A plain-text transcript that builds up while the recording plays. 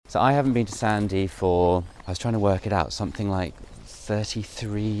So I haven't been to Sandy for, I was trying to work it out, something like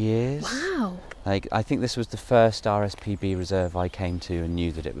 33 years. Wow. Like, I think this was the first RSPB reserve I came to and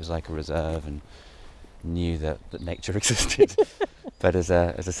knew that it was like a reserve and knew that nature existed, but as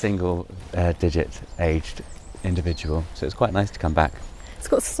a single digit aged individual. So it's quite nice to come back. It's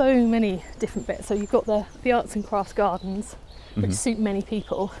got so many different bits. So you've got the arts and crafts gardens, which suit many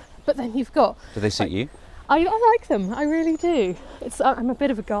people. But then you've got... Do they suit you? I like them, I really do. I'm a bit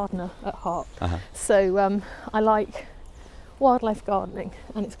of a gardener at heart. So I like wildlife gardening,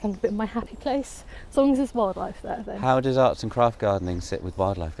 and it's kind of a bit of my happy place, as long as there's wildlife there then. How does arts and craft gardening sit with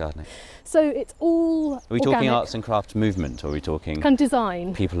wildlife gardening? So it's all Are we talking arts and craft movement, or are we talking... kind of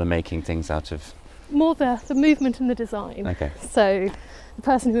design. People are making things out of... More the movement and the design. Okay. So the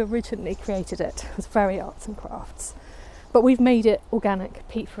person who originally created it was very arts and crafts. But we've made it organic,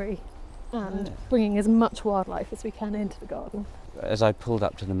 peat-free, and bringing as much wildlife as we can into the garden. As I pulled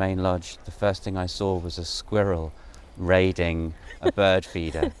up to the main lodge, the first thing I saw was a squirrel raiding a bird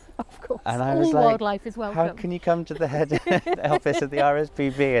feeder. Of course, and I all was like, wildlife is welcome. How can you come to the head office of the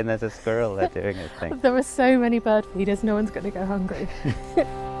RSPB and there's a squirrel there doing its thing? There are so many bird feeders, no one's going to go hungry.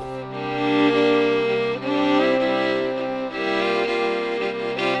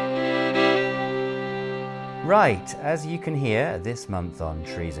 Right, as you can hear, this month on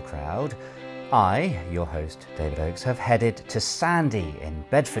Trees a Crowd, I, your host David Oakes, have headed to Sandy in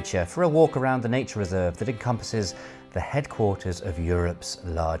Bedfordshire for a walk around the nature reserve that encompasses the headquarters of Europe's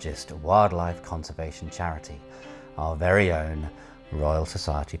largest wildlife conservation charity, our very own Royal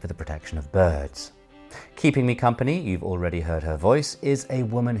Society for the Protection of Birds. Keeping me company, you've already heard her voice, is a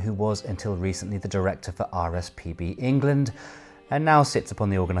woman who was until recently the director for RSPB England, and now sits upon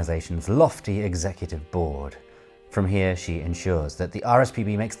the organisation's lofty executive board. From here, she ensures that the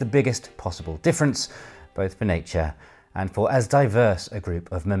RSPB makes the biggest possible difference, both for nature and for as diverse a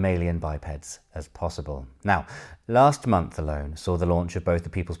group of mammalian bipeds as possible. Now, last month alone saw the launch of both the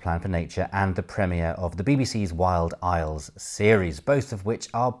People's Plan for Nature and the premiere of the BBC's Wild Isles series, both of which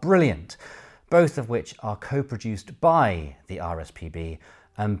are brilliant, both of which are co-produced by the RSPB,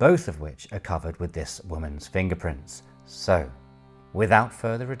 and both of which are covered with this woman's fingerprints. So, without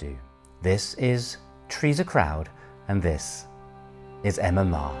further ado, this is Trees a Crowd, and this is Emma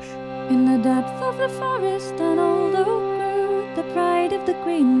Marsh. In the depth of the forest an old oak grew, the pride of the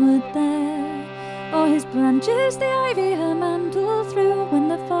greenwood there. O'er his branches the ivy her mantle threw, when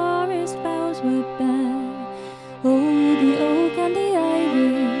the forest boughs were bare. Oh, the oak and the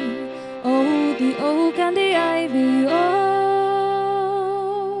ivy, oh, the oak and the ivy, oh.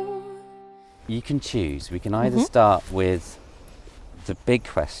 You can choose. We can either start with the big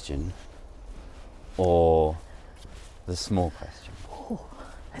question or the small question. Oh,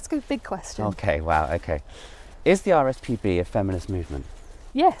 let's go big question. Okay, wow, okay. Is the RSPB a feminist movement?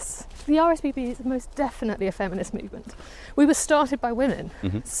 Yes, the RSPB is most definitely a feminist movement. We were started by women.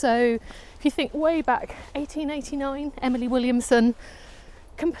 So if you think way back, 1889, Emily Williamson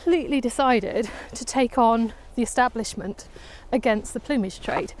completely decided to take on the establishment against the plumage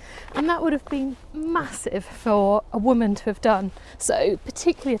trade, and that would have been massive for a woman to have done so,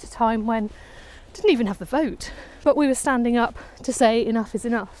 particularly at a time when didn't even have the vote, but we were standing up to say enough is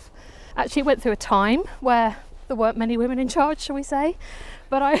enough. Actually, it went through a time where there weren't many women in charge, shall we say,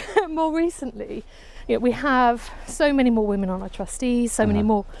 but more recently, we have so many more women on our trustees, so many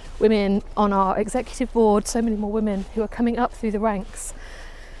more women on our executive board, so many more women who are coming up through the ranks.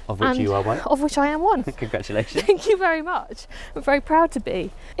 Of which you are one? Of which I am one. Congratulations. Thank you very much. I'm very proud to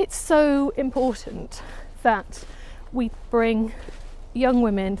be. It's so important that we bring young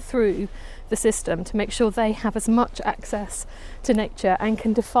women through the system to make sure they have as much access to nature and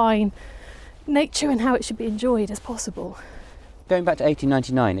can define nature and how it should be enjoyed as possible. Going back to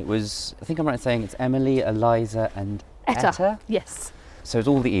 1899, it was, I think I'm right in saying it's Emily, Eliza and Etta? Yes. So it's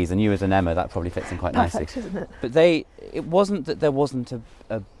all the E's, and you as an Emma, that probably fits in quite Perfect, nicely. isn't it? But it wasn't that there wasn't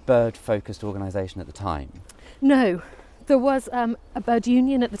a bird-focused organisation at the time. No, there was a bird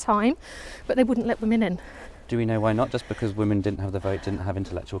union at the time, but they wouldn't let women in. Do we know why not? Just because women didn't have the vote, didn't have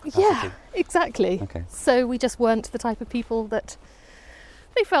intellectual capacity? Yeah, exactly. Okay. So we just weren't the type of people that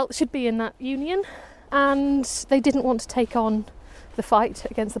they felt should be in that union, and they didn't want to take on the fight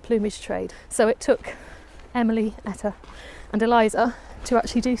against the plumage trade. So it took Emily, Etta and Eliza to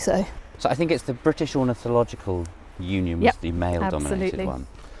actually do so. So I think it's the British Ornithological Union was the male-dominated one.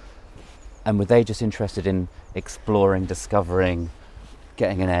 And were they just interested in exploring, discovering,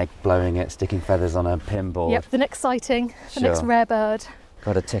 getting an egg, blowing it, sticking feathers on a pinball? Yep, the next sighting, the next rare bird.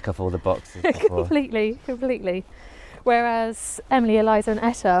 Got to tick off all the boxes before. Completely. Whereas Emily, Eliza and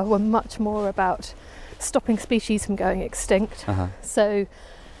Etta were much more about stopping species from going extinct. So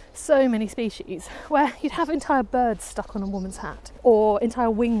so many species where you'd have entire birds stuck on a woman's hat or entire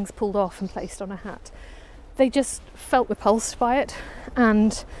wings pulled off and placed on a hat. They just felt repulsed by it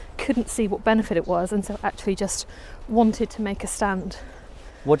and couldn't see what benefit it was, and so actually just wanted to make a stand.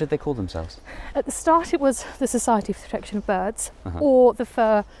 What did they call themselves? At the start it was the Society for the Protection of Birds, or the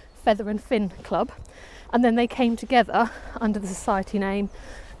Fur, Feather and Fin Club, and then they came together under the society name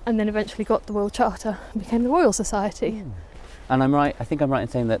and then eventually got the Royal Charter and became the Royal Society. And I think I'm right in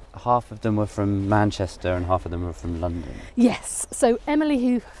saying that half of them were from Manchester and half of them were from London. Yes, so Emily,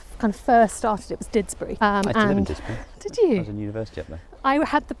 who kind of first started it, was Didsbury. I did live in Didsbury. Did you? I was in university up there. I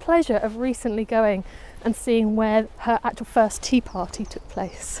had the pleasure of recently going and seeing where her actual first tea party took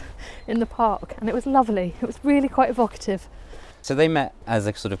place in the park, and it was lovely. It was really quite evocative. So they met as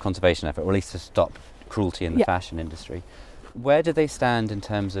a sort of conservation effort, or at least to stop cruelty in the fashion industry. Where do they stand in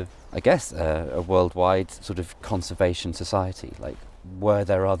terms of, I guess, a worldwide sort of conservation society? Like, were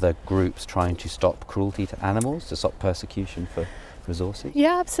there other groups trying to stop cruelty to animals, to stop persecution for resources?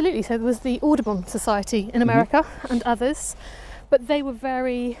 Yeah, absolutely. So there was the Audubon Society in America and others, but they were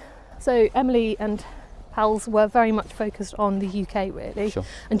so Emily and pals were very much focused on the UK, really,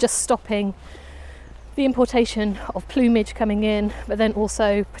 and just stopping the importation of plumage coming in, but then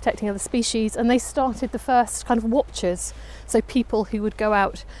also protecting other species. And they started the first kind of watchers, so people who would go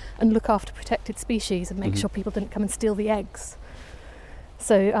out and look after protected species and make sure people didn't come and steal the eggs.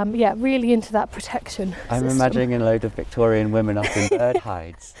 So really into that protection I'm system. imagining a load of Victorian women up in bird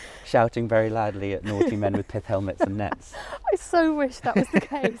hides shouting very loudly at naughty men with pith helmets and nets. I so wish that was the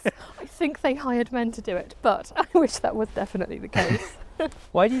case. I think they hired men to do it, but I wish that was definitely the case.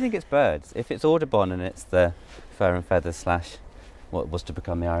 Why do you think it's birds? If it's Audubon and it's the Fur and Feather / what was to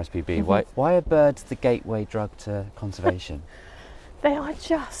become the RSPB, why are birds the gateway drug to conservation? They are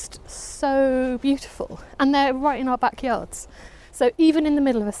just so beautiful, and they're right in our backyards. So even in the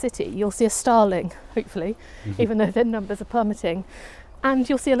middle of a city, you'll see a starling, hopefully, even though their numbers are plummeting, and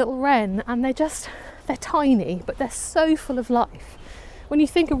you'll see a little wren, and they're tiny, but they're so full of life. When you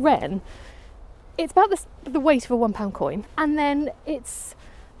think of wren, it's about the weight of a £1 coin, and then its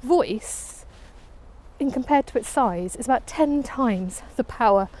voice, in compared to its size, is about 10 times the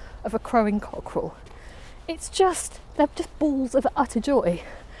power of a crowing cockerel. They're just balls of utter joy.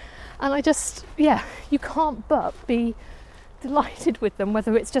 And you can't but be delighted with them,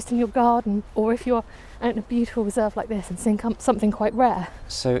 whether it's just in your garden or if you're out in a beautiful reserve like this and seeing something quite rare.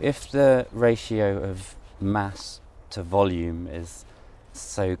 So if the ratio of mass to volume is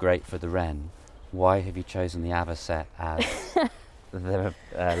so great for the wren, why have you chosen the avocet as the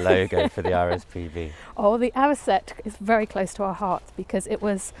logo for the RSPB? Oh, the avocet is very close to our hearts because it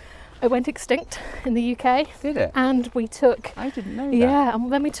went extinct in the UK. Did it? And we took... I didn't know that. Yeah,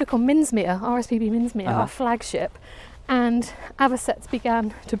 and then we took on Minsmere, RSPB Minsmere, our flagship, and avocets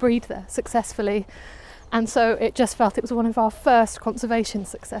began to breed there successfully. And so it just felt it was one of our first conservation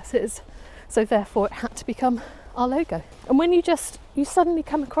successes. So therefore it had to become our logo. And when you suddenly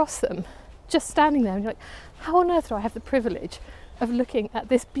come across them, just standing there, and you're like, how on earth do I have the privilege of looking at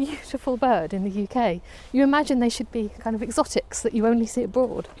this beautiful bird in the UK? You imagine they should be kind of exotics that you only see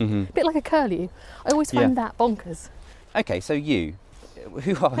abroad. A bit like a curlew. I always find that bonkers. Okay, so who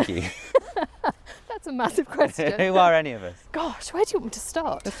are you? That's a massive question. Who are any of us? Gosh, where do you want me to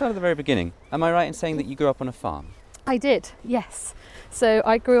start? Let's start at the very beginning. Am I right in saying that you grew up on a farm? I did, yes. So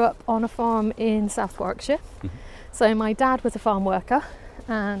I grew up on a farm in South Warwickshire. So my dad was a farm worker,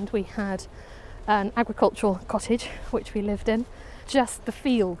 and we had an agricultural cottage which we lived in. Just the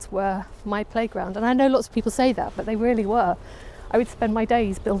fields were my playground, and I know lots of people say that, but they really were. I would spend my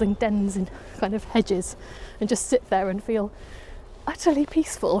days building dens in kind of hedges and just sit there and feel utterly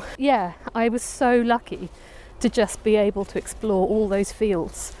peaceful. Yeah, I was so lucky to just be able to explore all those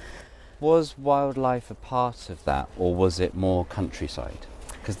fields. Was wildlife a part of that, or was it more countryside?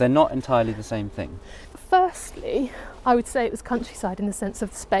 Because they're not entirely the same thing. Firstly, I would say it was countryside in the sense of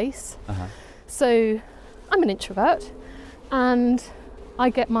the space. So I'm an introvert, and I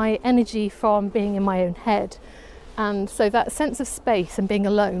get my energy from being in my own head. And so that sense of space and being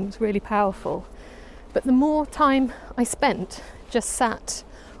alone was really powerful. But the more time I spent just sat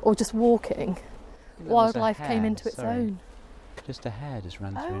or just walking, wildlife came into its own. Just a hare just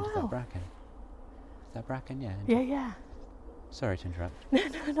ran through into that bracken. Is that bracken? Yeah. Yeah. Sorry to interrupt.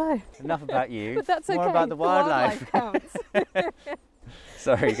 No. Enough about you. But that's okay. More about the wildlife. Counts.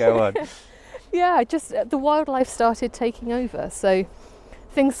 Sorry, go on. Yeah, just the wildlife started taking over. So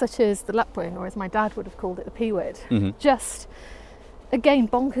things such as the lapwing, or as my dad would have called it, the peewit, just, again,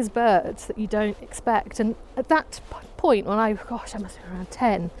 bonkers birds that you don't expect. And at that point, when I must have been around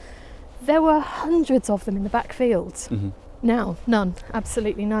 10, there were hundreds of them in the back fields. now, none,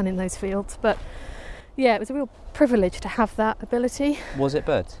 absolutely none in those fields. But yeah, it was a real privilege to have that ability. Was it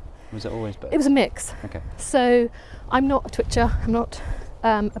birds? Was it always birds? It was a mix. Okay. So I'm not a twitcher, I'm not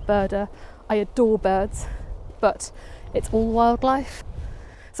a birder. I adore birds, but it's all wildlife.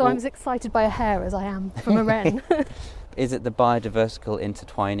 So I'm as excited by a hare as I am from a wren. Is it the biodiversical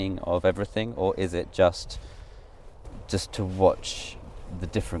intertwining of everything, or is it just to watch the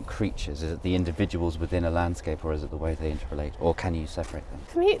different creatures? Is it the individuals within a landscape, or is it the way they interrelate, or can you separate them?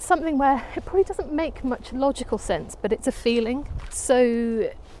 For me, it's something where it probably doesn't make much logical sense, but it's a feeling. So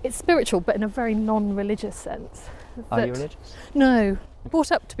it's spiritual, but in a very non-religious sense. Are you religious? No,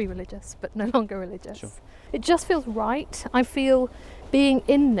 brought up to be religious, but no longer religious. Sure. It just feels right. I feel being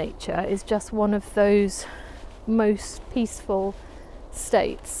in nature is just one of those most peaceful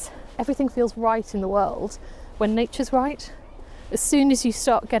states. Everything feels right in the world when nature's right. As soon as you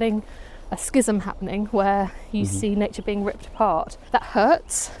start getting a schism happening where you see nature being ripped apart, that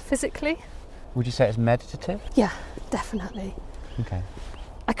hurts physically. Would you say it's meditative? Yeah, definitely. Okay.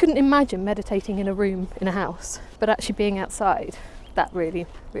 I couldn't imagine meditating in a room in a house, but actually being outside, that really,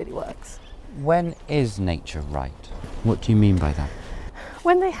 really works. When is nature right? What do you mean by that?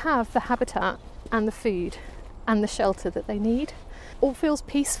 When they have the habitat and the food and the shelter that they need, all feels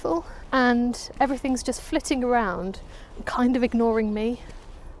peaceful and everything's just flitting around, kind of ignoring me.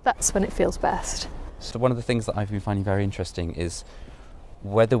 That's when it feels best. So one of the things that I've been finding very interesting is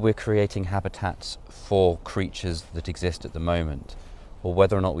whether we're creating habitats for creatures that exist at the moment, or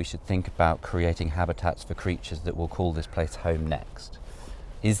whether or not we should think about creating habitats for creatures that will call this place home next.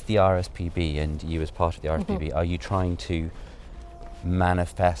 Is the RSPB, and you as part of the RSPB, are you trying to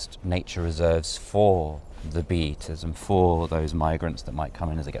manifest nature reserves for the bee eaters and for those migrants that might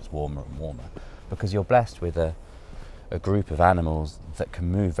come in as it gets warmer and warmer? Because you're blessed with a group of animals that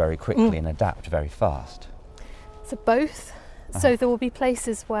can move very quickly and adapt very fast. So both. So there will be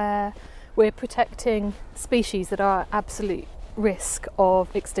places where we're protecting species that are at absolute risk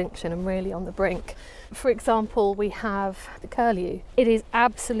of extinction and really on the brink. For example, we have the curlew. It is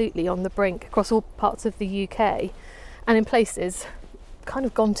absolutely on the brink across all parts of the UK, and in places kind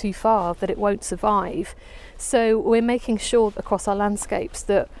of gone too far that it won't survive. So we're making sure across our landscapes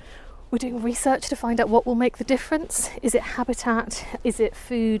that we're doing research to find out what will make the difference. Is it habitat? Is it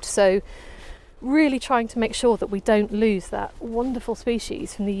food? So really trying to make sure that we don't lose that wonderful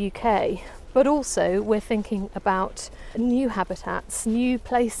species from the UK. But also we're thinking about new habitats, new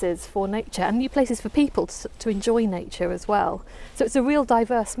places for nature and new places for people to enjoy nature as well. So it's a real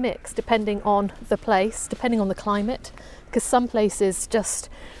diverse mix depending on the place, depending on the climate, because some places just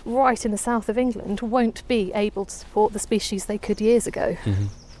right in the south of England won't be able to support the species they could years ago.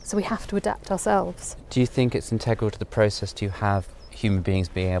 So we have to adapt ourselves. Do you think it's integral to the process to have human beings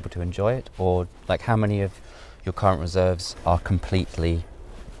being able to enjoy it? Or like how many of your current reserves are completely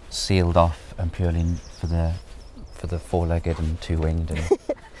sealed off and purely for the four-legged and two-winged and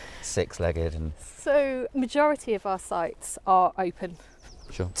six-legged? And so majority of our sites are open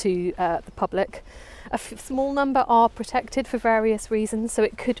to the public. A small number are protected for various reasons, so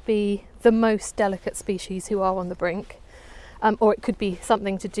it could be the most delicate species who are on the brink, or it could be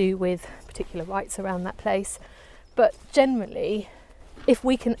something to do with particular rights around that place. But generally, if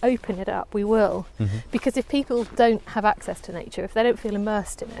we can open it up, we will. Because if people don't have access to nature, if they don't feel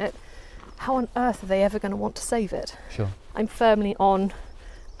immersed in it, how on earth are they ever going to want to save it? Sure. I'm firmly on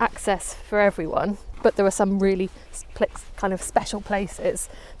access for everyone, but there are some really kind of special places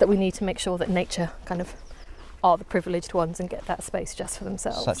that we need to make sure that nature kind of are the privileged ones and get that space just for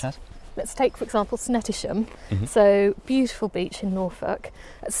themselves. Such as? Let's take, for example, Snettisham. So, beautiful beach in Norfolk.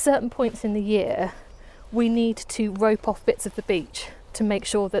 At certain points in the year, we need to rope off bits of the beach to make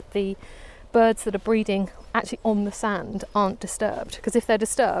sure that the birds that are breeding actually on the sand aren't disturbed, because if they're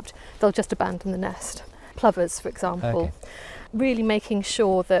disturbed, they'll just abandon the nest. Plovers, for example. Really making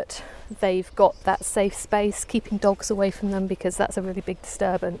sure that they've got that safe space, keeping dogs away from them because that's a really big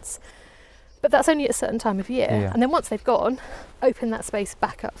disturbance. But that's only at a certain time of year. And then once they've gone, open that space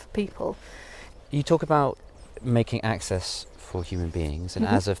back up for people. You talk about making access for human beings, and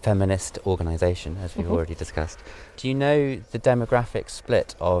as a feminist organisation, as we've already discussed, do you know the demographic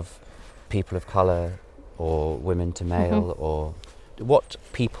split of people of colour or women to male, or what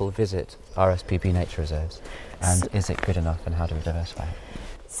people visit RSPB nature reserves, and is it good enough, and how do we diversify it?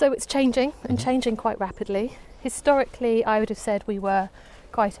 So it's changing, and changing quite rapidly. Historically, I would have said we were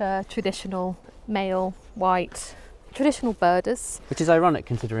quite a traditional male, white, traditional birders. Which is ironic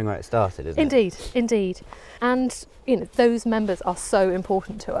considering where it started, isn't it? Indeed. And you know, those members are so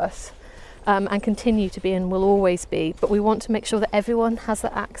important to us, and continue to be and will always be, but we want to make sure that everyone has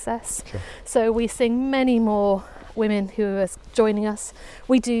that access. So we're seeing many more women who are joining us.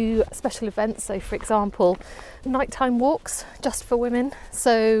 We do special events, so for example, nighttime walks just for women.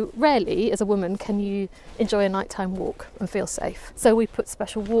 So rarely as a woman can you enjoy a nighttime walk and feel safe. So we put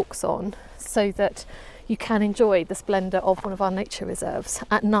special walks on so that you can enjoy the splendour of one of our nature reserves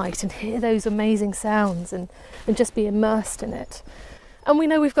at night and hear those amazing sounds and just be immersed in it. And we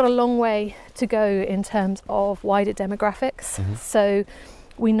know we've got a long way to go in terms of wider demographics. So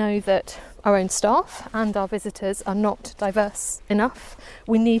we know that our own staff and our visitors are not diverse enough.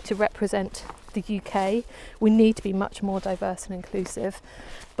 We need to represent the UK. We need to be much more diverse and inclusive.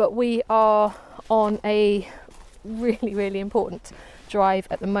 But we are on a really, really important drive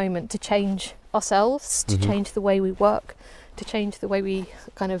at the moment to change ourselves, to change the way we work, to change the way we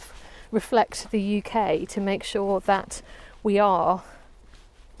kind of reflect the UK, to make sure that we are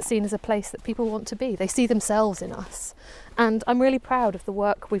seen as a place that people want to be. They see themselves in us. And I'm really proud of the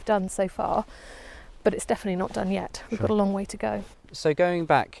work we've done so far, but it's definitely not done yet. We've got a long way to go. So going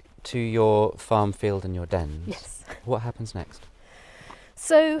back to your farm field and your dens, yes. What happens next?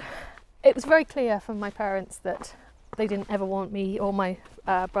 So it was very clear from my parents that they didn't ever want me or my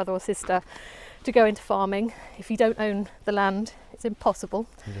brother or sister to go into farming. If you don't own the land, it's impossible.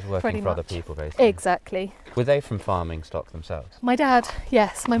 You're just working for other people, basically. Exactly. Were they from farming stock themselves? My dad,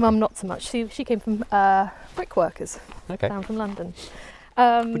 yes. My mum, not so much. She came from brickworkers down from London.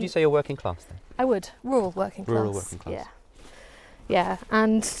 Would you say you're working class then? I would. Rural working class. Rural working class. Yeah.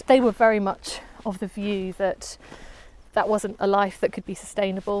 And they were very much of the view that that wasn't a life that could be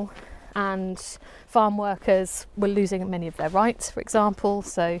sustainable, and farm workers were losing many of their rights, for example,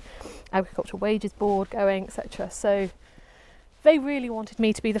 so Agricultural Wages Board going, etc. So they really wanted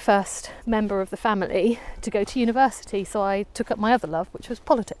me to be the first member of the family to go to university, so I took up my other love, which was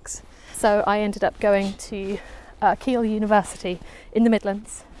politics. So I ended up going to Keele University in the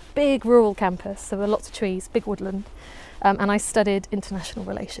Midlands, big rural campus, so there were lots of trees, big woodland, and I studied international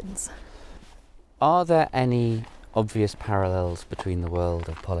relations. Are there any obvious parallels between the world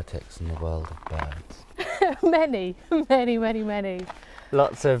of politics and the world of birds? Many.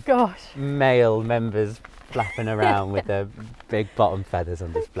 Lots of male members flapping around with their big bottom feathers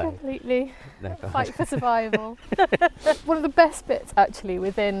on display. Completely. No, Fight for survival. One of the best bits actually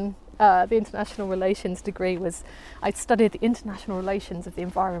within the international relations degree was I studied the international relations of the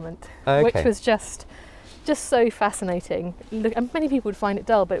environment, which was just so fascinating. And many people would find it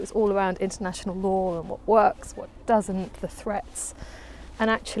dull, but it was all around international law and what works, what doesn't, the threats. And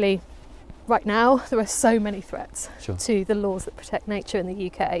actually, right now, there are so many threats to the laws that protect nature in the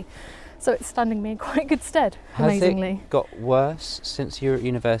UK. So it's standing me in quite good stead, amazingly. Has it got worse since you were at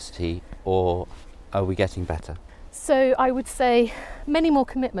university, or are we getting better? So I would say many more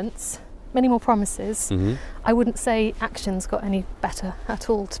commitments, many more promises. I wouldn't say action's got any better at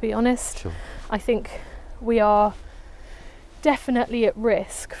all, to be honest. I think we are definitely at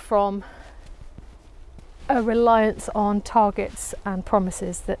risk from a reliance on targets and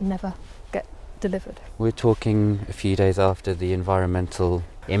promises that never get delivered. We're talking a few days after the environmental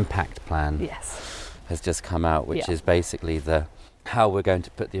impact plan has just come out, which is basically how we're going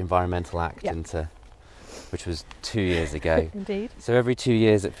to put the Environmental Act into, which was 2 years ago. Indeed. So every 2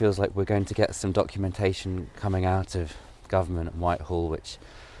 years it feels like we're going to get some documentation coming out of government and Whitehall, which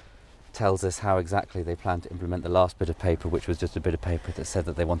tells us how exactly they plan to implement the last bit of paper, which was just a bit of paper that said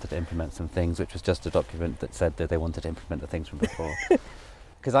that they wanted to implement some things, which was just a document that said that they wanted to implement the things from before.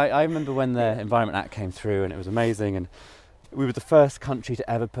 Because I remember when the Environment Act came through, and it was amazing, and we were the first country to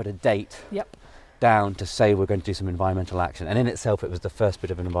ever put a date down to say we're going to do some environmental action, and in itself it was the first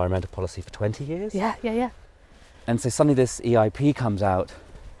bit of an environmental policy for 20 years. And so suddenly this EIP comes out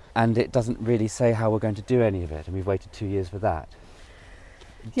and it doesn't really say how we're going to do any of it, and we've waited 2 years for that.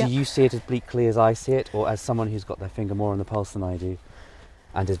 Do you see it as bleakly as I see it, or as someone who's got their finger more on the pulse than I do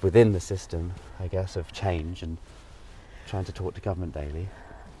and is within the system, I guess, of change and trying to talk to government daily?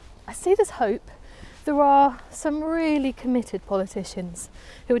 I see there's hope. There are some really committed politicians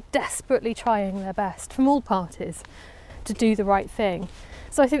who are desperately trying their best from all parties to do the right thing.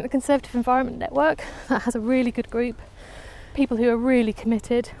 So I think the Conservative Environment Network, that has a really good group, people who are really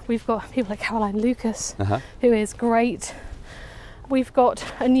committed. We've got people like Caroline Lucas, who is great. We've got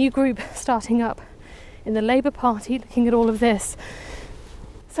a new group starting up in the Labour Party looking at all of this.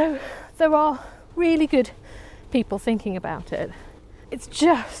 So there are really good people thinking about it. It's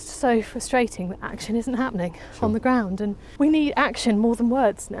just so frustrating that action isn't happening on the ground, and we need action more than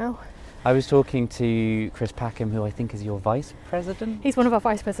words now. I was talking to Chris Packham, who I think is your vice president. He's one of our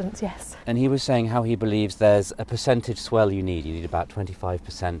vice presidents, yes. And he was saying how he believes there's a percentage swell you need. You need about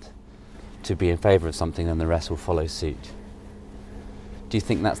 25% to be in favour of something, and the rest will follow suit. Do you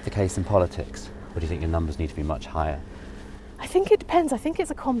think that's the case in politics? Or do you think your numbers need to be much higher? I think it depends. I think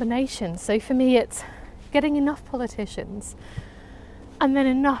it's a combination. So for me, it's getting enough politicians and then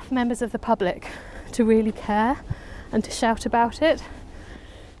enough members of the public to really care and to shout about it.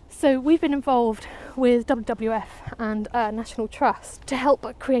 So we've been involved with WWF and National Trust to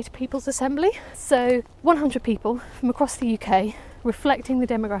help create a People's Assembly. So 100 people from across the UK, reflecting the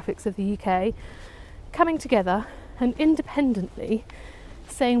demographics of the UK, coming together and independently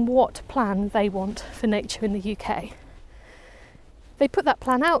saying what plan they want for nature in the UK. They put that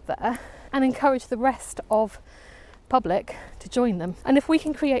plan out there and encourage the rest of the public to join them. And if we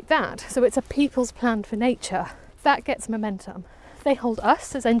can create that, so it's a people's plan for nature, that gets momentum. They hold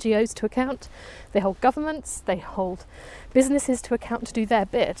us as NGOs to account, they hold governments, they hold businesses to account to do their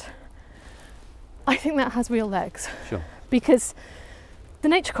bit. I think that has real legs. Sure. Because the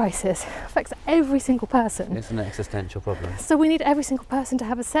nature crisis affects every single person. It's an existential problem. So we need every single person to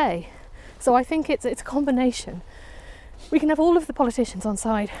have a say. So I think it's a combination. We can have all of the politicians on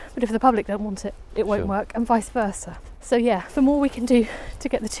side, but if the public don't want it, it won't work, and vice versa. So yeah, the more we can do to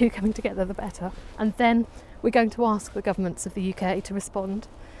get the two coming together, the better. And then we're going to ask the governments of the UK to respond,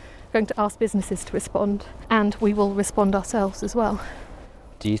 we're going to ask businesses to respond, and we will respond ourselves as well.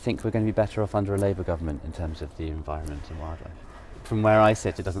 Do you think we're going to be better off under a Labour government in terms of the environment and wildlife? From where I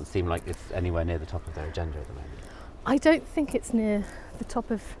sit, it doesn't seem like it's anywhere near the top of their agenda at the moment. I don't think it's near the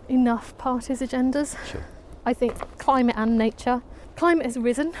top of enough parties' agendas. Sure. I think climate and nature. Climate has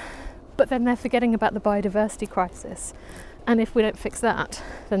risen, but then they're forgetting about the biodiversity crisis. And if we don't fix that,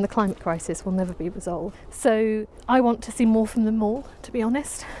 then the climate crisis will never be resolved. So I want to see more from them all, to be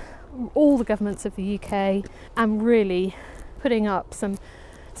honest. All the governments of the UK, and really putting up some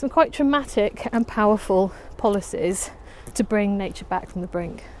quite dramatic and powerful policies to bring nature back from the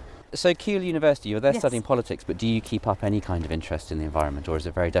brink. So Keele University, you're there Yes. studying politics, but do you keep up any kind of interest in the environment, or is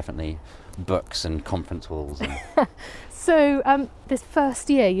it very definitely books and conference halls? And... So this first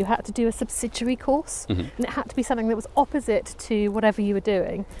year you had to do a subsidiary course, and it had to be something that was opposite to whatever you were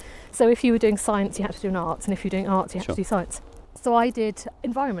doing. So if you were doing science, you had to do an arts, and if you were doing arts, you had to do science. So I did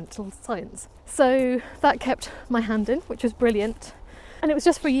environmental science. So that kept my hand in, which was brilliant. And it was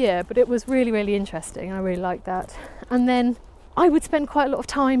just for a year, but it was really, really interesting, and I really liked that. And then I would spend quite a lot of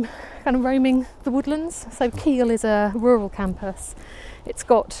time kind of roaming the woodlands. So Keele is a rural campus. It's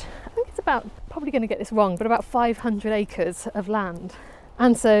got, I think it's about, probably going to get this wrong, but about 500 acres of land.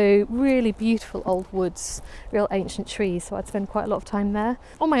 And so really beautiful old woods, real ancient trees. So I'd spend quite a lot of time there,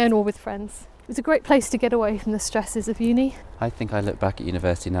 on my own or with friends. It was a great place to get away from the stresses of uni. I think I look back at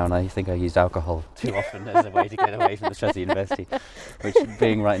university now and I think I used alcohol too often as a way to get away from the stress of university, which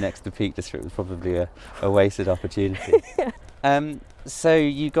being right next to Peak District was probably a wasted opportunity. Yeah. So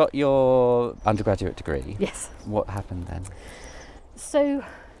you got your undergraduate degree. Yes. What happened then? So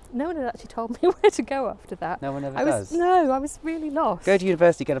no one had actually told me where to go after that. No one ever does? No, I was really lost. Go to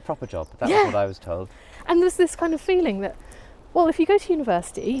university, get a proper job. That was what I was told. And there's this kind of feeling that, well, if you go to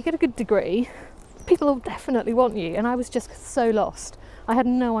university, you get a good degree, people will definitely want you. And I was just so lost. I had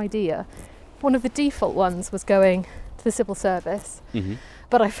no idea. One of the default ones was going to the civil service,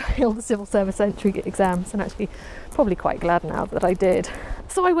 but I failed the civil service entry exams, and actually probably quite glad now that I did.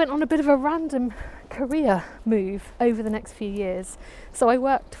 So I went on a bit of a random career move over the next few years. So I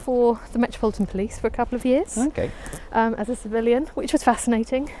worked for the Metropolitan Police for a couple of years as a civilian, which was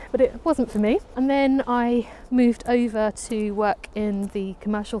fascinating, but it wasn't for me. And then I moved over to work in the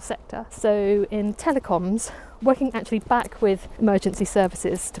commercial sector, so in telecoms, working actually back with emergency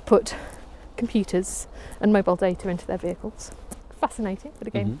services to put computers and mobile data into their vehicles. Fascinating, but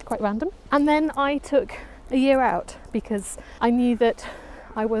again, quite random. And then I took a year out because I knew that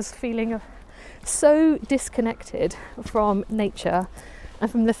I was feeling so disconnected from nature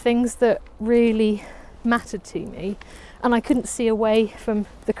and from the things that really mattered to me, and I couldn't see a way from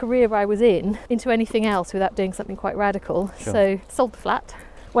the career I was in into anything else without doing something quite radical. Sure. So sold the flat,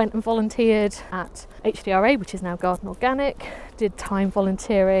 went and volunteered at HDRA, which is now Garden Organic, did time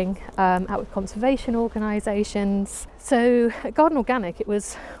volunteering out with conservation organisations. So at Garden Organic it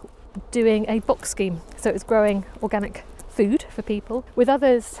was doing a box scheme, so it was growing organic food for people. With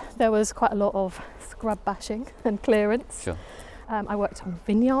others there was quite a lot of scrub bashing and clearance. Sure. I worked on a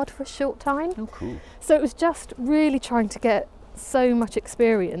vineyard for a short time. Oh, cool. So it was just really trying to get so much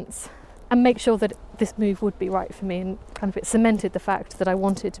experience and make sure that this move would be right for me, and kind of it cemented the fact that I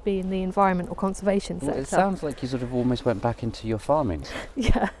wanted to be in the environment or conservation sector. Well, it sounds like you sort of almost went back into your farming.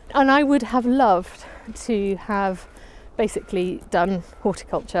 Yeah, and I would have loved to have basically done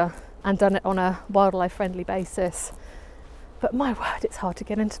horticulture and done it on a wildlife friendly basis. But my word, it's hard to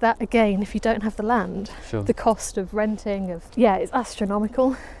get into that again if you don't have the land. Sure. The cost of renting, it's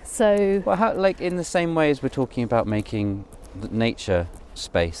astronomical. So, well, how, like in the same way as we're talking about making the nature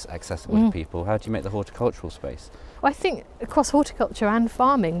space accessible to people, how do you make the horticultural space? I think across horticulture and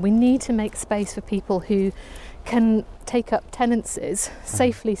farming, we need to make space for people who can take up tenancies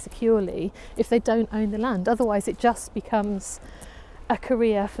safely, securely, if they don't own the land. Otherwise, it just becomes a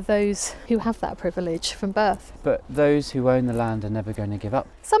career for those who have that privilege from birth. But those who own the land are never going to give up.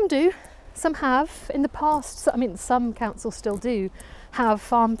 Some do, some have. In the past, I mean, some councils still do have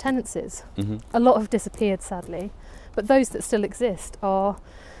farm tenancies. A lot have disappeared, sadly, but those that still exist are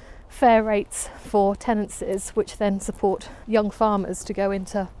fair rates for tenancies, which then support young farmers to go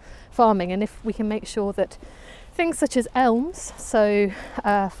into farming. And if we can make sure that things such as elms, so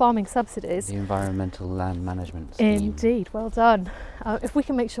farming subsidies. The environmental land management scheme. Indeed, well done. If we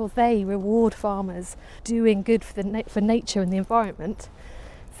can make sure they reward farmers doing good for nature and the environment,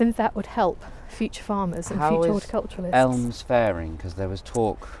 then that would help future farmers and future horticulturalists. Elms faring? Because there was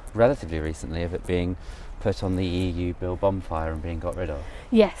talk relatively recently of it being put on the EU bill bonfire and being got rid of.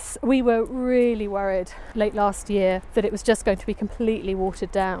 Yes, we were really worried late last year that it was just going to be completely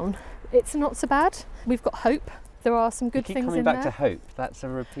watered down. It's not so bad. We've got hope. There are some good things in there. Coming back to hope. That's a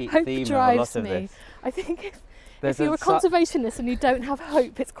repeat hope theme drives of a lot of me. this. I think if you're a conservationist and you don't have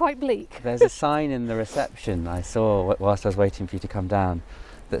hope, it's quite bleak. There's a sign in the reception I saw whilst I was waiting for you to come down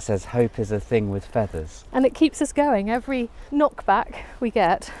that says hope is a thing with feathers. And it keeps us going. Every knockback we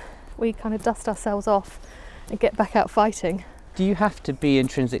get, we kind of dust ourselves off and get back out fighting. Do you have to be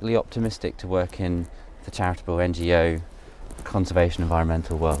intrinsically optimistic to work in the charitable NGO conservation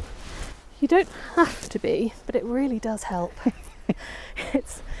environmental world? You don't have to be, but it really does help.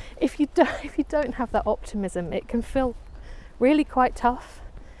 If you don't have that optimism, it can feel really quite tough,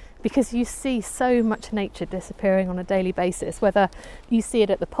 because you see so much nature disappearing on a daily basis, whether you see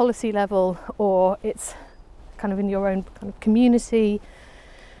it at the policy level or it's kind of in your own kind of community.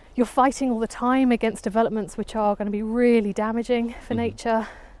 You're fighting all the time against developments which are going to be really damaging for nature.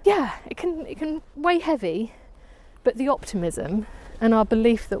 Yeah, it can weigh heavy, but the optimism and our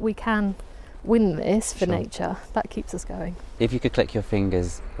belief that we can win this for nature, that keeps us going. If you could click your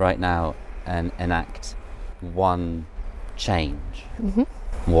fingers right now and enact one change,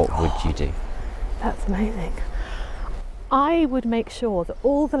 what would you do? That's amazing. I would make sure that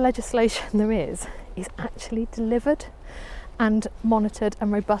all the legislation there is actually delivered and monitored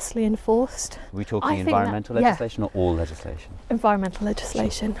and robustly enforced. Are we talking environmental legislation or all legislation? Environmental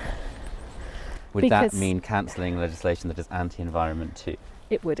legislation. Would that mean cancelling legislation that is anti-environment too?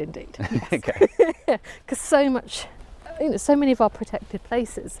 It would indeed. Yes. Okay. Because so many of our protected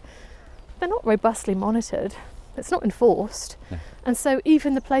places, they're not robustly monitored. It's not enforced. No. And so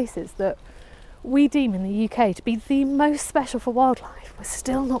even the places that we deem in the UK to be the most special for wildlife, we're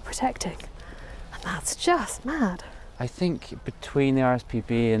still not protecting. And that's just mad. I think between the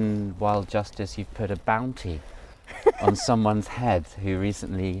RSPB and Wild Justice, you've put a bounty on someone's head who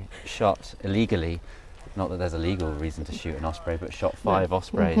recently shot illegally. Not that there's a legal reason to shoot an osprey, but shot 5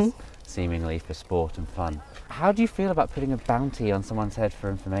 ospreys, seemingly for sport and fun. How do you feel about putting a bounty on someone's head for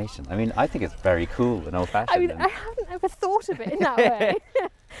information? I mean, I think it's very cool and old-fashioned. I mean, I haven't ever thought of it in that way.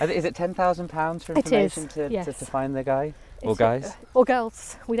 Is it £10,000 for information to find the guy? Or guys? Or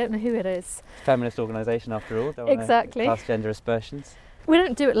girls. We don't know who it is. Feminist organisation after all. Don't exactly. Cast gender aspersions. We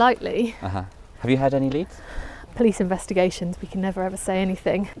don't do it lightly. Have you had any leads? Police investigations, we can never ever say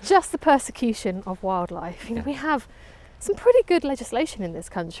anything. Just the persecution of wildlife. You know, we have some pretty good legislation in this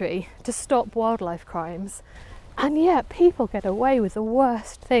country to stop wildlife crimes, and yet people get away with the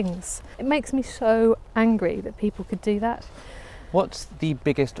worst things. It makes me so angry that people could do that. What's the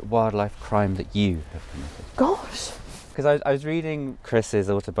biggest wildlife crime that you have committed? Gosh. Because I was reading Chris's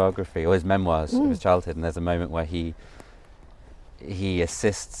autobiography, or his memoirs of his childhood, and there's a moment where he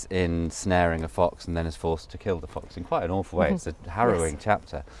assists in snaring a fox and then is forced to kill the fox in quite an awful way. It's a harrowing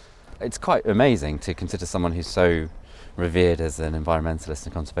chapter. It's quite amazing to consider someone who's so revered as an environmentalist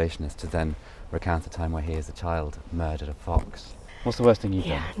and conservationist to then recount a time where he as a child murdered a fox. What's the worst thing you've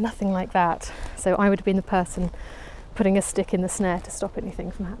done? Yeah, nothing like that. So I would have been the person putting a stick in the snare to stop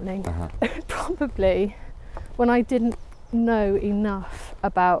anything from happening. Probably when I didn't know enough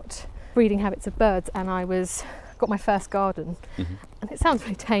about breeding habits of birds and I got my first garden, and it sounds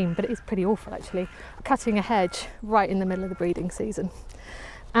really tame, but it is pretty awful actually, cutting a hedge right in the middle of the breeding season.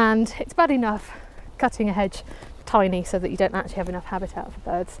 And it's bad enough cutting a hedge tiny so that you don't actually have enough habitat for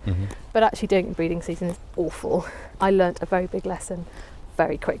birds, but actually doing it in breeding season is awful. I learnt a very big lesson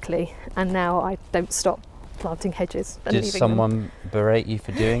very quickly, and now I don't stop planting hedges and Did leaving someone berate you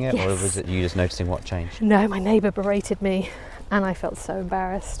for doing it, Yes. or was it you just noticing what changed? No, my neighbour berated me and I felt so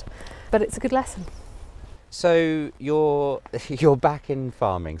embarrassed. But it's a good lesson. So you're back in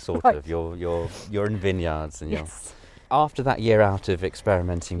farming, sort Right. of. You're in vineyards, and Yes. after that year out of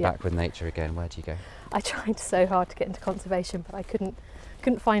experimenting Yeah. back with nature again, where do you go? I tried so hard to get into conservation, but I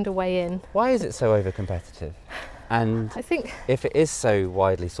couldn't find a way in. Why is it so over-competitive? And I think if it is so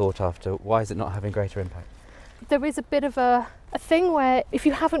widely sought after, why is it not having greater impact? there is a bit of a thing where if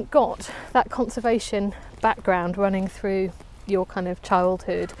you haven't got that conservation background running through your kind of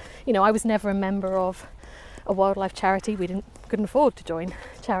childhood, I was never a member of a wildlife charity. We couldn't afford to join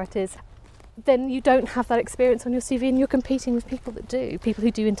charities. Then you don't have that experience on your CV, and you're competing with people that do, people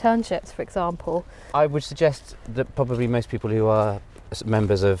who do internships, for example. I would suggest that probably most people who are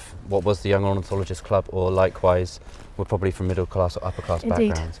members of what was the Young Ornithologist Club, or likewise, were probably from middle class or upper class Indeed.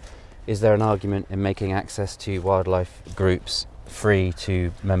 backgrounds. Is there an argument in making access to wildlife groups free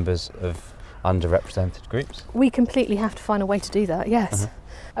to members of underrepresented groups? We completely have to find a way to do that, yes.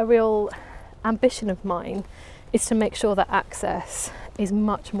 A real ambition of mine is to make sure that access is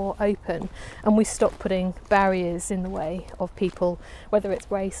much more open and we stop putting barriers in the way of people, whether it's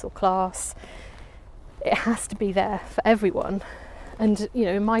race or class. It has to be there for everyone. And,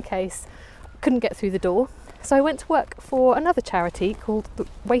 in my case, couldn't get through the door. So I went to work for another charity called the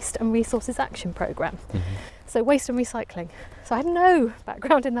Waste and Resources Action Programme. So waste and recycling. So I had no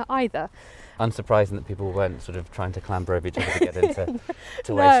background in that either. Unsurprising that people weren't sort of trying to clamber over each other to get into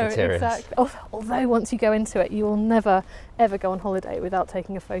waste materials. Exactly. Although once you go into it, you will never ever go on holiday without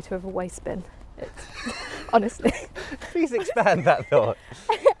taking a photo of a waste bin. Honestly. Please expand that thought.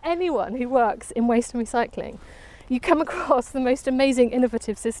 Anyone who works in waste and recycling, you come across the most amazing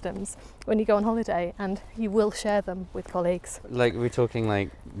innovative systems when you go on holiday, and you will share them with colleagues. Like, we're talking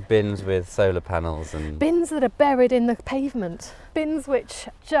like bins with solar panels and... Bins that are buried in the pavement. Bins which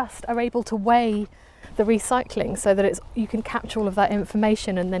just are able to weigh the recycling so that you can capture all of that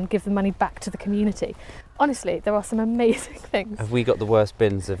information and then give the money back to the community. Honestly, there are some amazing things. Have we got the worst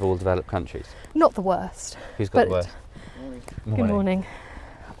bins of all developed countries? Not the worst. Who's got the worst? Good morning.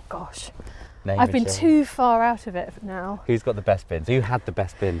 Oh, gosh. Name I've been and too far out of it now. Who's got the best bins? Who had the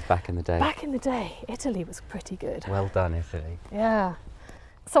best bins back in the day? Back in the day, Italy was pretty good. Well done, Italy. Yeah.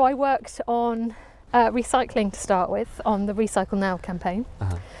 So I worked on recycling to start with, on the Recycle Now campaign.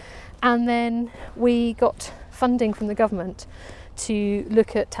 And then we got funding from the government to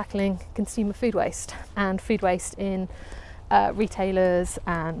look at tackling consumer food waste and food waste in retailers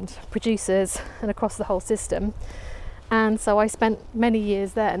and producers and across the whole system. And so I spent many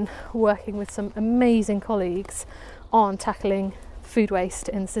years then working with some amazing colleagues on tackling food waste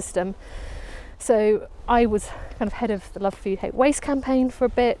in the system. So I was kind of head of the Love Food Hate Waste campaign for a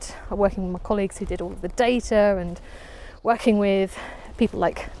bit, working with my colleagues who did all of the data and working with people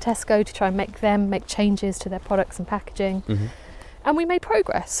like Tesco to try and make changes to their products and packaging. And we made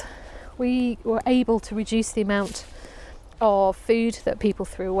progress. We were able to reduce the amount of food that people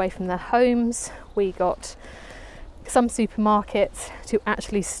threw away from their homes. We got some supermarkets to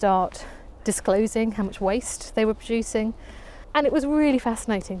actually start disclosing how much waste they were producing, and it was really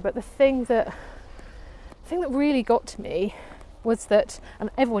fascinating. But the thing that really got to me was that,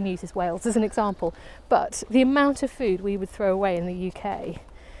 and everyone uses Wales as an example, but the amount of food we would throw away in the UK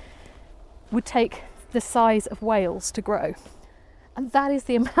would take the size of Wales to grow, and that is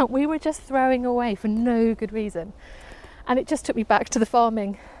the amount we were just throwing away for no good reason. And it just took me back to the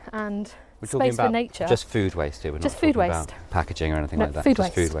farming and we're talking space about for nature. just food waste here. We're just not food talking waste. about packaging or anything No, like that. food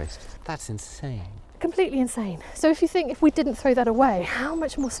Just waste. food waste. That's insane. Completely insane. So if you think if we didn't throw that away, how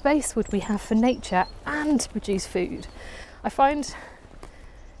much more space would we have for nature and to produce food? I find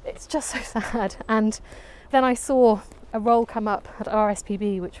it's just so sad. And then I saw a role come up at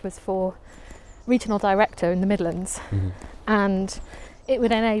RSPB, which was for regional director in the Midlands. And it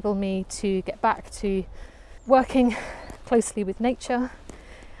would enable me to get back to working closely with nature.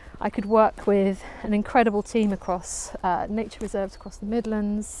 I could work with an incredible team across nature reserves across the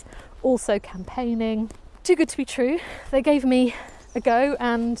Midlands, also campaigning. Too good to be true. They gave me a go,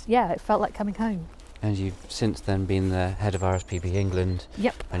 and yeah, it felt like coming home. And you've since then been the head of RSPB England.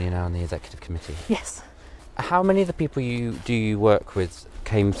 Yep. And you're now on the executive committee. Yes. How many of the people you work with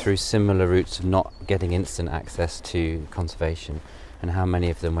came through similar routes of not getting instant access to conservation, and how many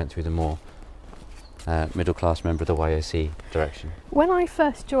of them went through the more middle class member of the YOC direction? When I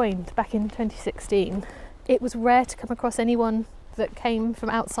first joined back in 2016, it was rare to come across anyone that came from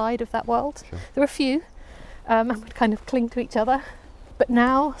outside of that world. Sure. There were a few, and would kind of cling to each other. But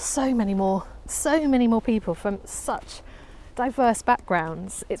now, so many more people from such diverse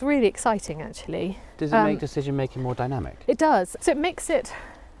backgrounds. It's really exciting, actually. Does it make decision making more dynamic? It does. So it makes it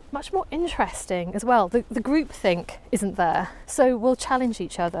much more interesting as well. The groupthink isn't there, so we'll challenge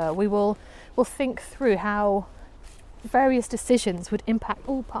each other. We'll think through how various decisions would impact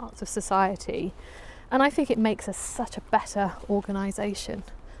all parts of society, and I think it makes us such a better organisation.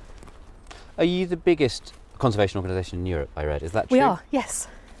 Are you the biggest conservation organisation in Europe, I read? Is that true? We are, yes.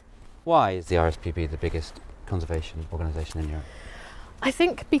 Why is the RSPB the biggest conservation organisation in Europe? I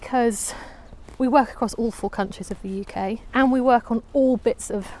think because we work across all 4 countries of the UK, and we work on all bits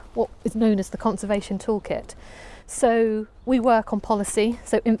of what is known as the conservation toolkit. So we work on policy,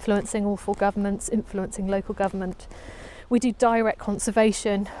 so influencing all 4 governments, influencing local government. We do direct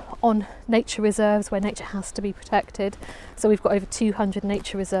conservation on nature reserves where nature has to be protected. So we've got over 200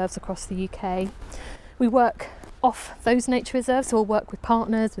 nature reserves across the UK. We work off those nature reserves, so we'll work with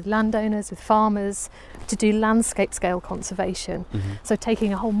partners, with landowners, with farmers to do landscape scale conservation. So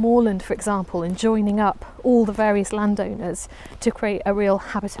taking a whole moorland, for example, and joining up all the various landowners to create a real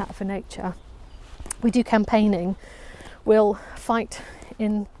habitat for nature. We do campaigning. We'll fight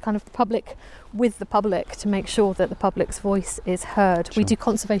in kind of public with the public to make sure that the public's voice is heard. Sure. We do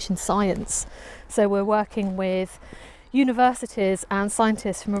conservation science. So we're working with universities and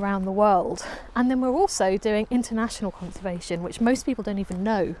scientists from around the world. And then we're also doing international conservation, which most people don't even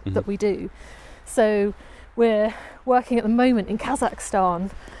know that we do. So we're working at the moment in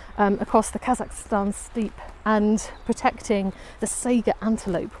Kazakhstan, across the Kazakhstan steppe, and protecting the Kazakh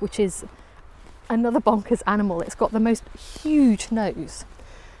antelope, which is another bonkers animal. It's got the most huge nose.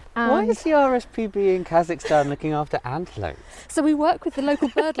 Why is the RSPB in Kazakhstan looking after antelopes? So we work with the local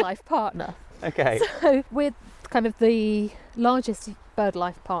birdlife partner. Okay. So we're kind of the largest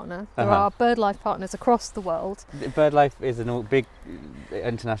birdlife partner. There are birdlife partners across the world. BirdLife is a big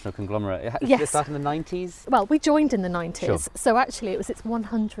international conglomerate. It started in the 90s? Well, we joined in the 90s. Sure. So actually it was its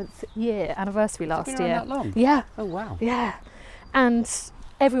 100th year anniversary last year. It's been around that long? Yeah. Oh, wow. Yeah. And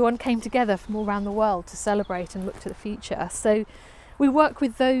everyone came together from all around the world to celebrate and look to the future. So we work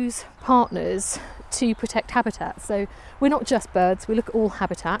with those partners to protect habitat. So we're not just birds, we look at all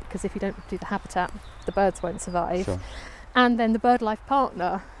habitat, because if you don't do the habitat, the birds won't survive. Sure. And then the BirdLife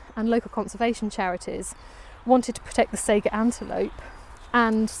partner and local conservation charities wanted to protect the Kazakh antelope,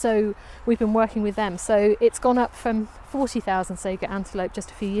 and so we've been working with them. So it's gone up from 40,000 Kazakh antelope just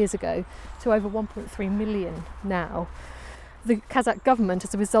a few years ago to over 1.3 million now. The Kazakh government,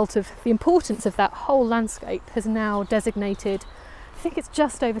 as a result of the importance of that whole landscape, has now designated, I think it's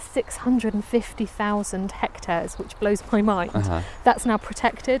just over 650,000 hectares, which blows my mind. That's now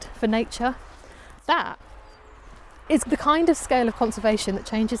protected for nature. That is the kind of scale of conservation that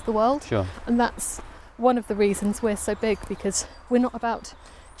changes the world. Sure. And that's one of the reasons we're so big, because we're not about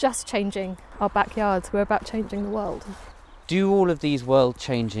just changing our backyards, we're about changing the world. Do all of these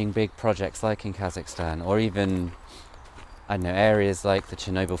world-changing big projects like in Kazakhstan, or even, I don't know, areas like the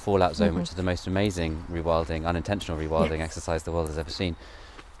Chernobyl fallout zone, which is the most amazing rewilding, unintentional rewilding exercise the world has ever seen,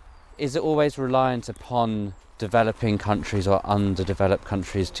 is it always reliant upon developing countries or underdeveloped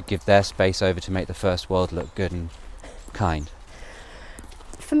countries to give their space over to make the first world look good and kind?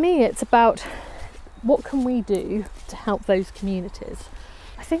 For me, it's about what can we do to help those communities.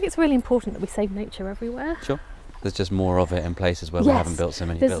 I think it's really important that we save nature everywhere. Sure. There's just more of it in places where we haven't built so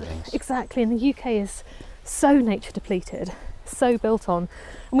many buildings. Exactly, and the UK is so nature depleted, so built on,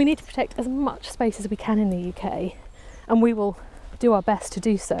 and we need to protect as much space as we can in the UK, and we will do our best to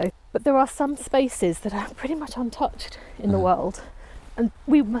do so. But there are some spaces that are pretty much untouched in the world, and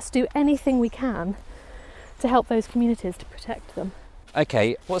we must do anything we can to help those communities to protect them.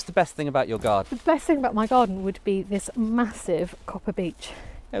 Okay, what's the best thing about your garden? The best thing about my garden would be this massive copper beech.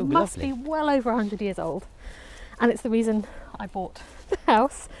 Oh, It must lovely. be well over 100 years old, and it's the reason I bought the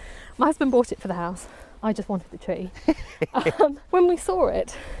house. My husband bought it for the house. I just wanted the tree. When we saw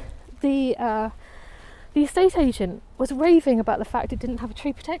it, the estate agent was raving about the fact it didn't have a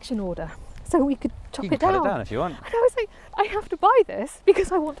tree protection order, so we could chop You can it down. cut it down if you want. And I was like, I have to buy this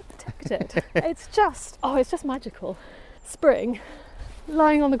because I want to protect it. It's just magical. Spring,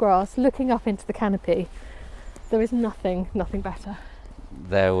 lying on the grass, looking up into the canopy. There is nothing better.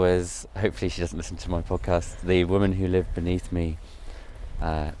 There was, hopefully she doesn't listen to my podcast, the woman who lived beneath me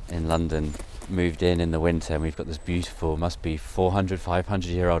in London moved in the winter, and we've got this beautiful, must be 400,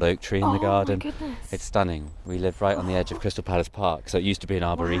 500-year-old oak tree in the garden. Oh my goodness. It's stunning. We live right on the edge of Crystal Palace Park, so it used to be an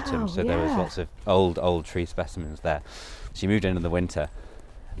arboretum, so there was lots of old tree specimens there. She moved in the winter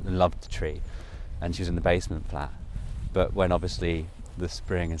and loved the tree, and she was in the basement flat. But when obviously the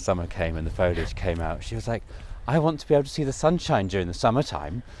spring and summer came and the foliage came out, she was like, I want to be able to see the sunshine during the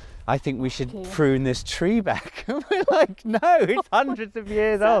summertime. I think we should prune this tree back. We're like, no, it's hundreds of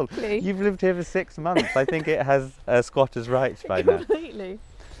years Exactly. old. You've lived here for 6 months. I think it has squatter's rights by now. Completely.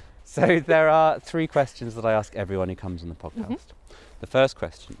 So there are 3 questions that I ask everyone who comes on the podcast. The first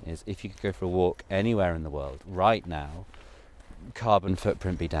question is, if you could go for a walk anywhere in the world right now, carbon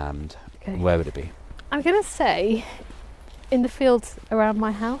footprint be damned, where would it be? I'm going to say in the fields around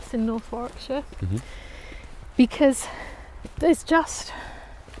my house in North Warwickshire, because there's just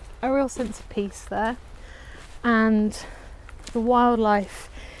a real sense of peace there, and the wildlife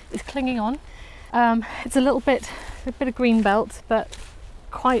is clinging on. It's a bit of green belt, but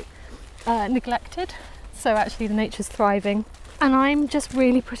quite neglected, so actually the nature's thriving, and I'm just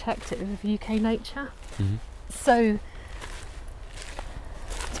really protective of UK nature. So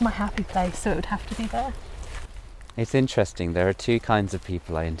it's my happy place, so it would have to be there. It's interesting, there are 2 kinds of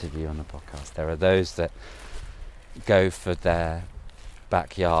people I interview on the podcast. There are those that go for their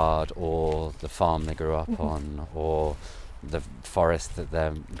backyard or the farm they grew up on, or the forest that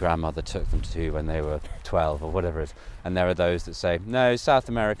their grandmother took them to when they were 12 or whatever it is, and there are those that say, no, South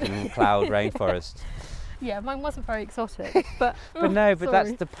American cloud rainforest. Yeah, mine wasn't very exotic, but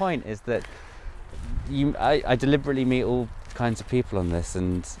that's the point, is that I deliberately meet all kinds of people on this,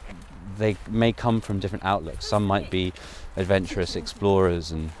 and they may come from different outlooks. Some might be adventurous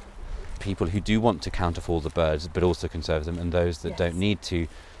explorers and people who do want to counterfall the birds but also conserve them, and those that don't need to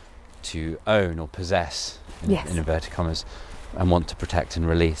own or possess, in inverted commas, and want to protect and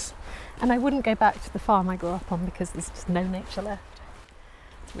release. And I wouldn't go back to the farm I grew up on because there's just no nature left.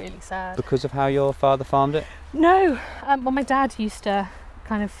 It's really sad. Because of how your father farmed it? No, well, my dad used to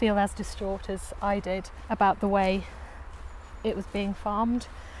kind of feel as distraught as I did about the way it was being farmed.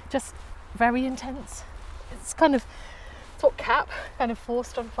 Just very intense. It's what CAP kind of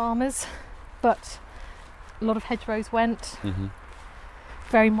forced on farmers, but a lot of hedgerows went,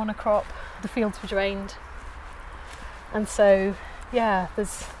 very monocrop, the fields were drained, and so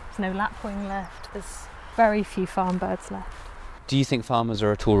there's no lapwing left, there's very few farm birds left. Do you think farmers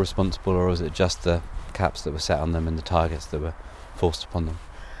are at all responsible, or is it just the caps that were set on them and the targets that were forced upon them?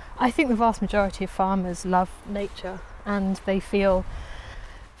 I think the vast majority of farmers love nature, and they feel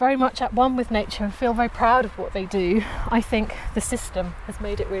very much at one with nature and feel very proud of what they do. I think the system has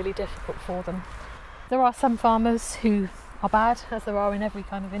made it really difficult for them. There are some farmers who are bad, as there are in every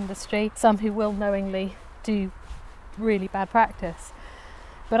kind of industry, some who will knowingly do really bad practice.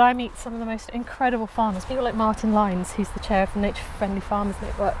 But I meet some of the most incredible farmers, people like Martin Lyons, who's the chair of the Nature Friendly Farmers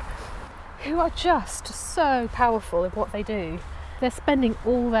Network, who are just so powerful in what they do. They're spending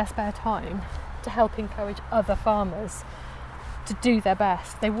all their spare time to help encourage other farmers to do their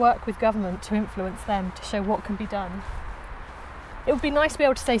best. They work with government to influence them, to show what can be done. It would be nice to be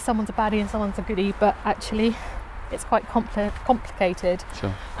able to say someone's a baddie and someone's a goodie, but actually it's quite complicated.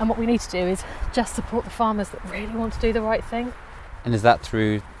 Sure. And what we need to do is just support the farmers that really want to do the right thing. And is that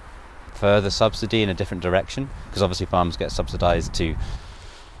through further subsidy in a different direction? Because obviously farmers get subsidised to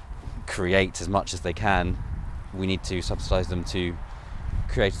create as much as they can. We need to subsidise them to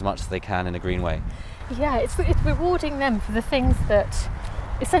create as much as they can in a green way. Yeah, it's rewarding them for the things that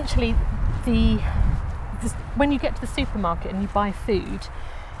essentially when you get to the supermarket and you buy food,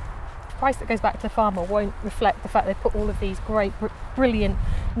 the price that goes back to the farmer won't reflect the fact they put all of these great, brilliant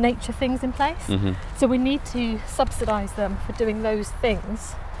nature things in place. So we need to subsidise them for doing those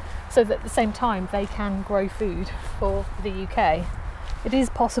things so that at the same time they can grow food for the UK. It is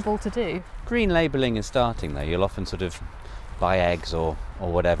possible to do. Green labelling is starting though. You'll often sort of buy eggs or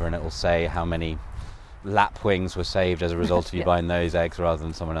whatever, and it will say how many lapwings were saved as a result of you buying those eggs rather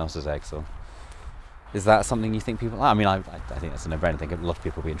than someone else's eggs. Or is that something you think people... I mean, I think that's a no-brainer. I think a lot of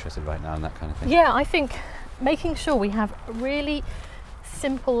people will be interested right now in that kind of thing. Yeah, I think making sure we have really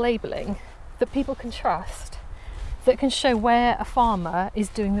simple labelling that people can trust, that can show where a farmer is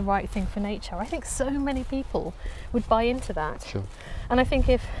doing the right thing for nature. I think so many people would buy into that. Sure. And I think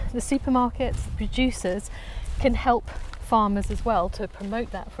if the supermarkets, the producers can help farmers as well to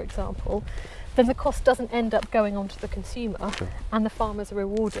promote that, for example, then the cost doesn't end up going on to the consumer. Sure. And the farmers are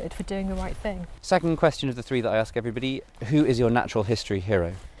rewarded for doing the right thing. Second question of the 3 that I ask everybody: who is your natural history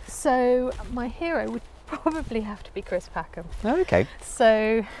hero? So my hero would probably have to be Chris Packham. Oh, okay.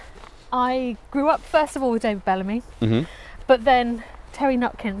 So I grew up first of all with David Bellamy, but then Terry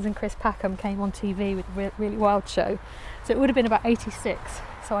Nutkins and Chris Packham came on TV with a really wild show. So it would have been about 86,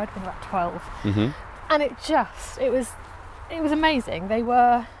 so I'd been about 12. And it was amazing. They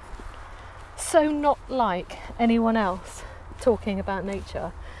were so not like anyone else talking about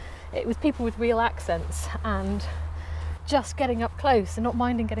nature. It was people with real accents and just getting up close and not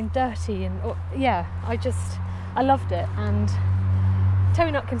minding getting dirty, and I loved it. And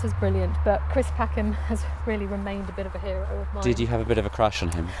Tony Nutkins was brilliant, but Chris Packham has really remained a bit of a hero of mine. Did you have a bit of a crush on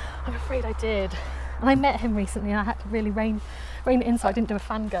him? I'm afraid I did. And I met him recently and I had to really rein it in so I didn't do a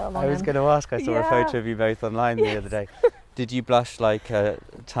fangirl on him. I was going to ask, I saw a photo of you both online the other day. Did you blush like a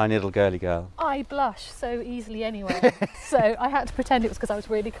tiny little girly girl? I blush so easily anyway, so I had to pretend it was because I was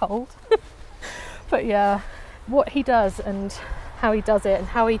really cold. But yeah, what he does and how he does it and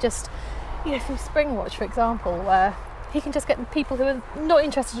how he just, through Springwatch, for example, where he can just get people who are not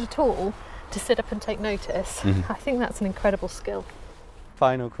interested at all to sit up and take notice. I think that's an incredible skill.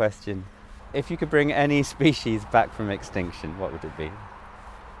 Final question. If you could bring any species back from extinction, what would it be?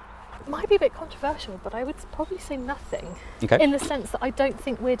 It might be a bit controversial, but I would probably say nothing. Okay. In the sense that I don't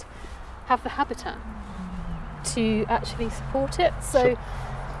think we'd have the habitat to actually support it. So Sure.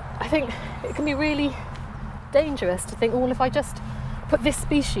 I think it can be really dangerous to think, well, if I just put this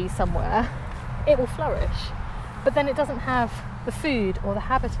species somewhere, it will flourish. But then it doesn't have the food or the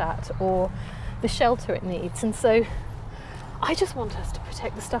habitat or the shelter it needs. And so I just want us to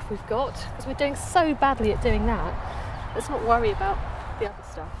protect the stuff we've got, because we're doing so badly at doing that. Let's not worry about the other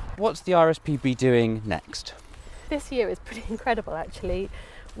stuff. What's the RSPB doing next? This year is pretty incredible, actually.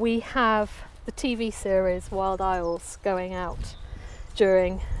 We have the TV series Wild Isles going out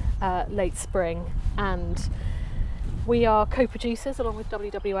during late spring, and we are co-producers along with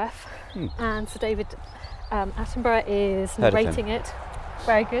WWF, and Sir David Attenborough is narrating it.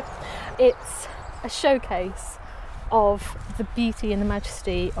 Very good. It's a showcase of the beauty and the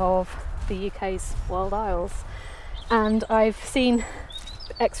majesty of the UK's Wild Isles, and I've seen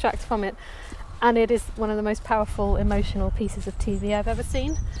extracts from it, and it is one of the most powerful emotional pieces of TV I've ever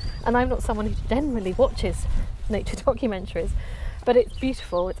seen. And I'm not someone who generally watches nature documentaries, but it's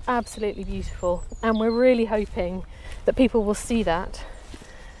beautiful, it's absolutely beautiful, and we're really hoping that people will see that,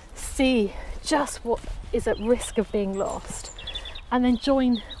 see just what is at risk of being lost, and then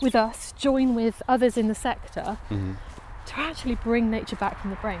join with us, join with others in the sector to actually bring nature back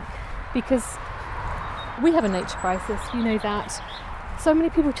from the brink. Because we have a nature crisis, you know that. So many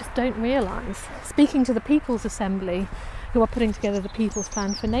people just don't realise. Speaking to the People's Assembly, who are putting together the People's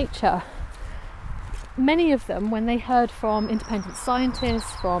Plan for Nature, many of them, when they heard from independent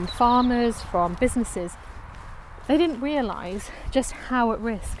scientists, from farmers, from businesses, they didn't realise just how at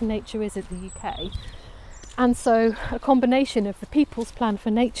risk nature is in the UK. And so a combination of the People's Plan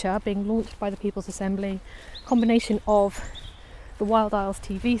for Nature being launched by the People's Assembly, combination of the Wild Isles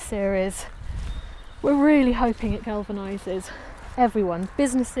TV series, we're really hoping it galvanises everyone,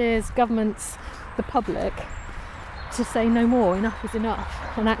 businesses, governments, the public, to say no more, enough is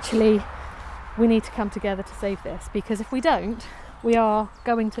enough, and actually we need to come together to save this, because if we don't, we are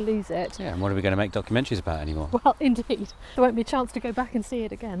going to lose it. Yeah, and what are we going to make documentaries about anymore? Well, indeed. There won't be a chance to go back and see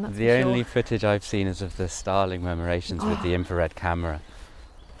it again, that's The for sure. only footage I've seen is of the starling murmurations with the infrared camera.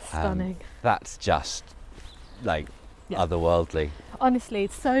 Stunning. That's just, otherworldly. Honestly,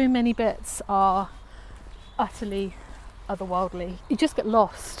 so many bits are utterly otherworldly. You just get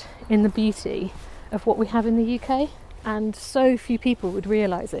lost in the beauty of what we have in the UK, and so few people would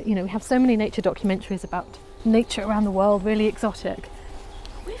realise it. We have so many nature documentaries about nature around the world, really exotic.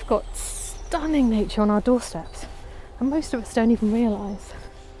 We've got stunning nature on our doorsteps, and most of us don't even realise.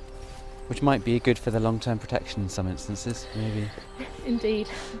 Which might be good for the long-term protection in some instances, maybe. Indeed,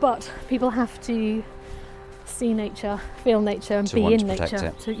 but people have to see nature, feel nature, and be in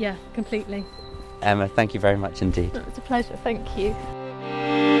nature. Yeah, completely. Emma, thank you very much indeed. It's a pleasure, thank you.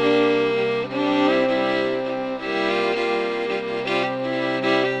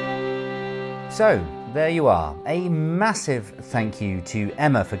 So, there you are. A massive thank you to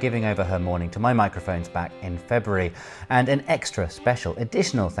Emma for giving over her morning to my microphones back in February, and an extra special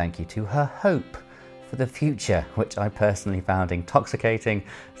additional thank you to her hope for the future, which I personally found intoxicating,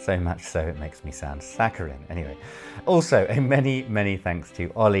 so much so it makes me sound saccharine. Anyway, also a many, many thanks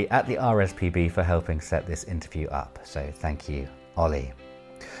to Ollie at the RSPB for helping set this interview up. So thank you, Ollie.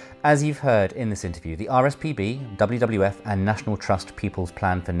 As you've heard in this interview, the RSPB, WWF and National Trust People's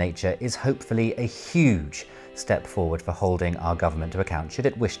Plan for Nature is hopefully a huge step forward for holding our government to account should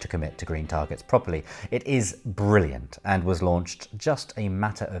it wish to commit to green targets properly. It is brilliant and was launched just a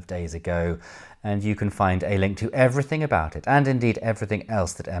matter of days ago, and you can find a link to everything about it, and indeed everything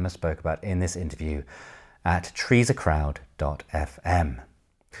else that Emma spoke about in this interview, at treesacrowd.fm.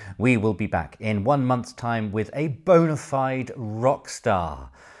 We will be back in 1 month's time with a bona fide rock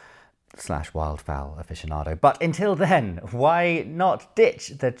star / wildfowl aficionado. But until then, why not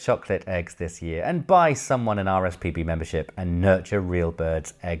ditch the chocolate eggs this year and buy someone an RSPB membership and nurture real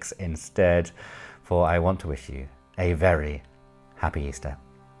birds' eggs instead? For I want to wish you a very happy Easter.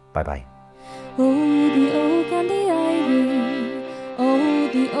 Bye bye. Oh, the oak and the ivy, oh,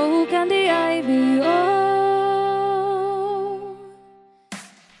 and the ivy. Oh.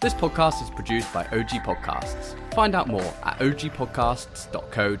 This podcast is produced by OG Podcasts. Find out more at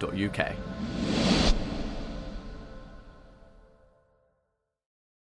ogpodcasts.co.uk.